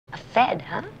Fed,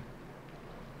 huh?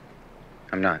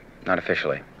 I'm not. Not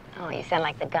officially. Oh, you sound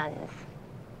like the guns.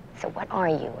 So what are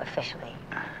you, officially?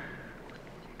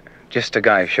 Just a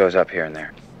guy who shows up here and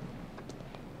there.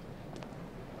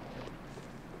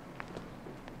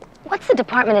 What's the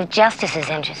Department of Justice's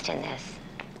interest in this?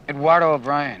 Eduardo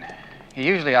O'Brien. He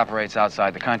usually operates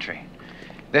outside the country.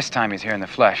 This time he's here in the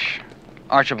flesh.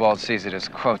 Archibald sees it as,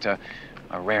 quote, a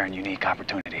rare and unique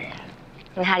opportunity.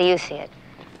 And how do you see it?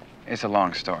 It's a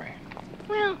long story.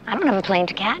 Well, I don't have a plane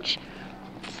to catch.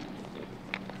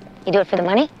 You do it for the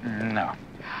money? No.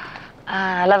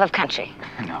 Love of country?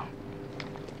 No.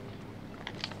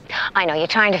 I know, you're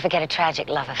trying to forget a tragic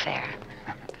love affair.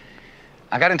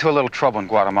 I got into a little trouble in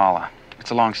Guatemala.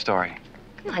 It's a long story.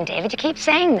 Come on, David, you keep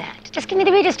saying that. Just give me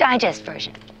the Reader's Digest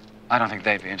version. I don't think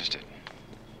they'd be interested.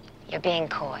 You're being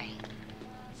coy.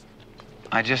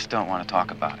 I just don't want to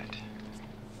talk about it.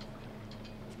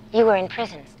 You were in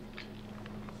prison.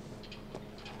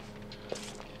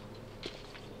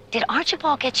 Did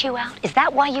Archibald get you out? Is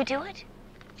that why you do it?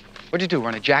 What'd you do,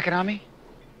 run a jacket on me?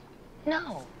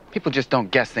 No. People just don't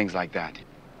guess things like that.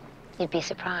 You'd be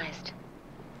surprised.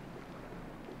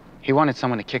 He wanted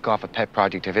someone to kick off a pet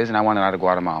project of his, and I wanted out of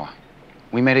Guatemala.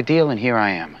 We made a deal, and here I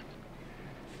am.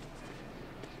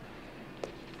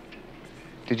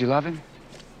 Did you love him?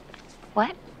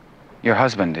 What? Your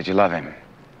husband, did you love him?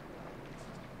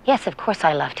 Yes, of course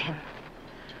I loved him.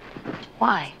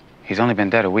 Why? He's only been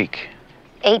dead a week.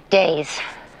 8 days.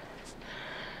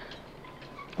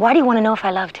 Why do you want to know if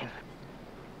I loved him?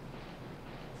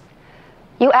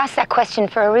 You asked that question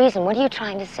for a reason. What are you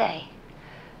trying to say?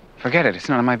 Forget it. It's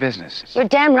none of my business. You're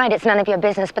damn right it's none of your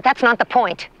business, but that's not the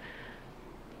point.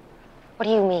 What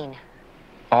do you mean?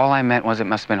 All I meant was it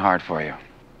must have been hard for you.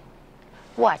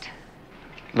 What?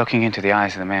 Looking into the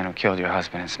eyes of the man who killed your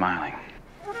husband and smiling.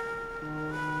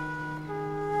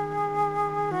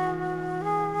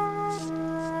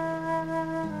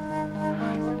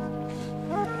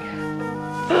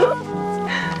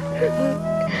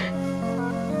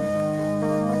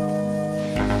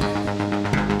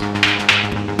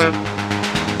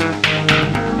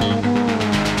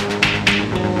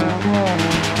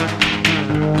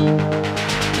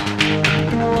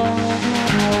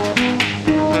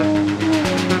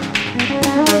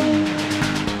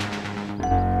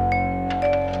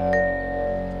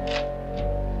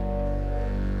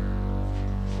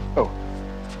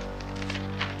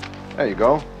 There you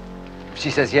go. If she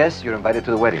says yes, you're invited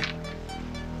to the wedding.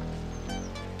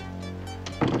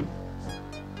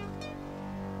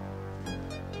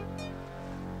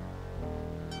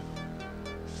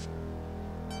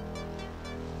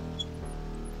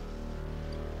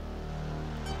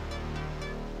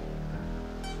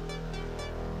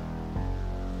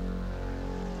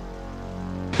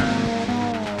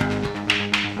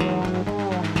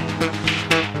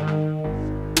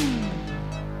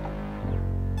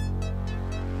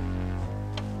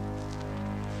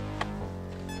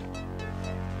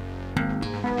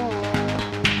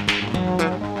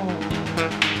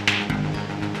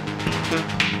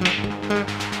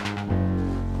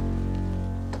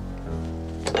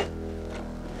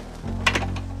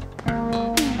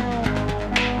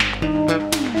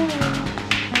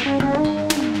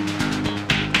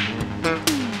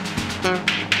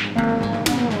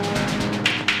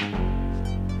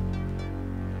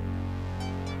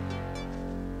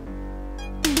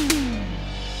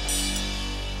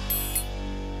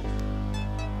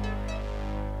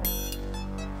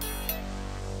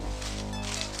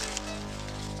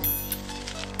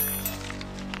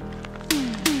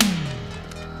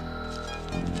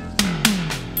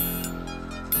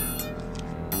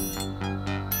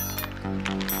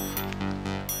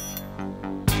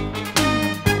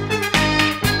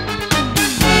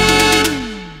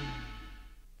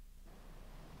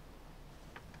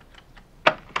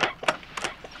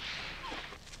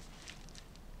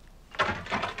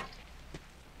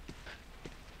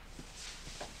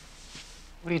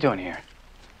 What are you doing here?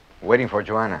 Waiting for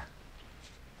Joanna.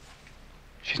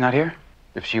 She's not here?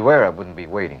 If she were, I wouldn't be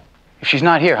waiting. If she's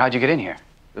not here, how'd you get in here?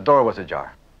 The door was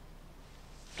ajar.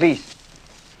 Please,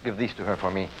 give these to her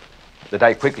for me. They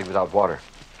die quickly without water.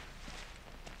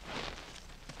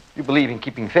 You believe in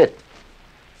keeping fit.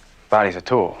 Body's a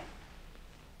tool.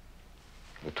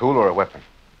 A tool or a weapon?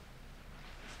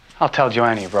 I'll tell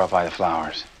Joanna you brought by the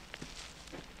flowers.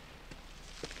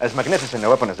 As magnificent a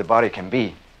weapon as the body can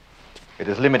be, it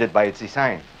is limited by its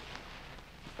design.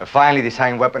 A finely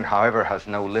designed weapon, however, has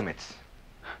no limits.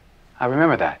 I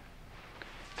remember that.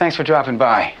 Thanks for dropping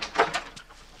by.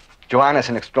 Joanna's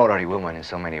an extraordinary woman in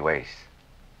so many ways.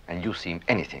 And you seem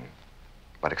anything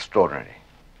but extraordinary.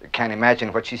 You can't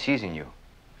imagine what she sees in you.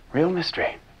 Real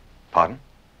mystery. Pardon?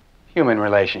 Human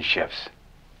relationships.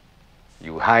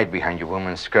 You hide behind your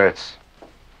woman's skirts.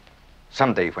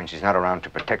 Someday, when she's not around to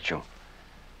protect you,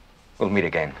 we'll meet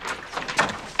again.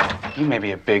 You may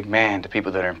be a big man to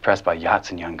people that are impressed by yachts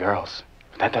and young girls,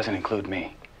 but that doesn't include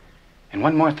me. And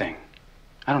one more thing.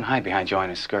 I don't hide behind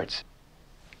Joanna's skirts.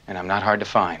 And I'm not hard to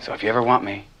find, so if you ever want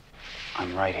me,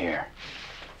 I'm right here.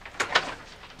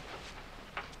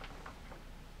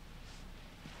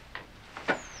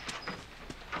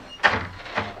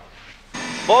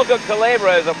 Boca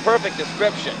Culebra is a perfect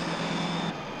description.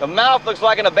 The mouth looks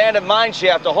like an abandoned mine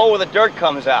shaft, a hole where the dirt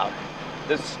comes out.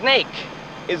 The snake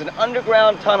is an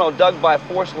underground tunnel dug by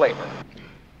forced labor.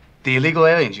 The illegal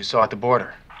aliens you saw at the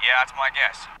border. Yeah, that's my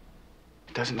guess.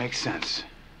 It doesn't make sense.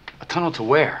 A tunnel to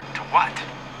where? To what?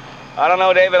 I don't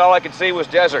know, David. All I could see was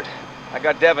desert. I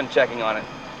got Devin checking on it.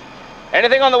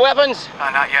 Anything on the weapons?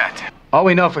 Not yet. All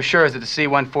we know for sure is that the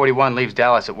C-141 leaves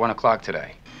Dallas at 1 o'clock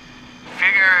today.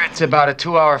 Figure it's about a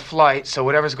 2-hour flight, so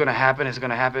whatever's going to happen is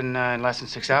going to happen in less than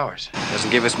 6 hours.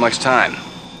 Doesn't give us much time.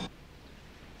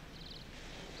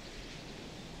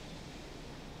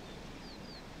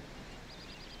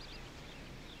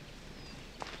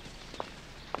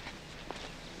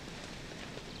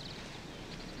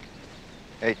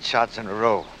 Eight shots in a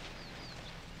row.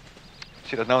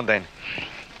 Should have known then.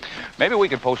 Maybe we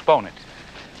could postpone it.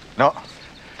 No.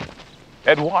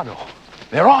 Eduardo,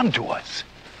 they're on to us.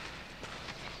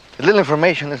 A little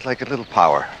information is like a little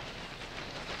power.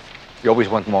 You always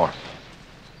want more.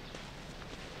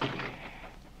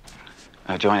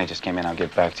 Joanna just came in. I'll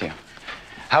get back to you.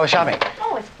 How was shopping?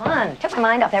 Oh, it's fun. Took my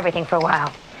mind off everything for a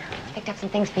while. Picked up some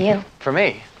things for you. For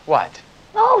me? What?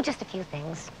 Oh, just a few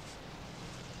things.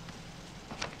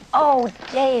 Oh,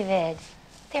 David,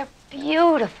 they're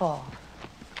beautiful.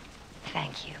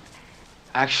 Thank you.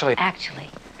 Actually,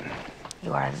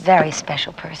 You are a very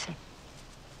special person.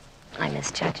 I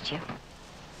misjudged you.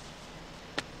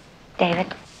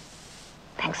 David,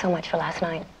 thanks so much for last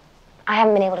night. I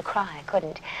haven't been able to cry. I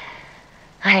couldn't.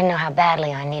 I didn't know how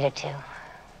badly I needed to.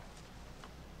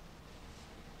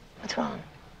 What's wrong?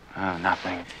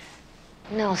 Nothing.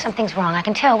 No, something's wrong. I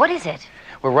can tell. What is it?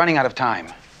 We're running out of time.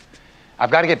 I've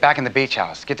got to get back in the beach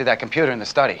house, get to that computer in the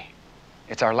study.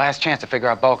 It's our last chance to figure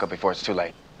out Boca before it's too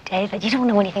late. David, you don't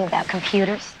know anything about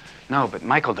computers. No, but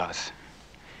Michael does.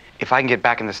 If I can get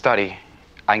back in the study,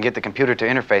 I can get the computer to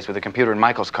interface with the computer in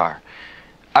Michael's car.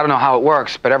 I don't know how it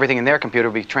works, but everything in their computer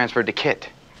will be transferred to Kit.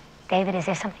 David, is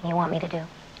there something you want me to do?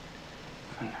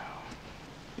 No.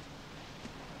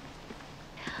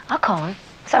 I'll call him.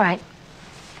 It's all right.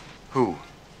 Who?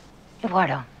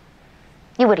 Eduardo.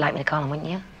 You would like me to call him, wouldn't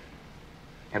you?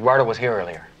 Eduardo was here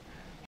earlier.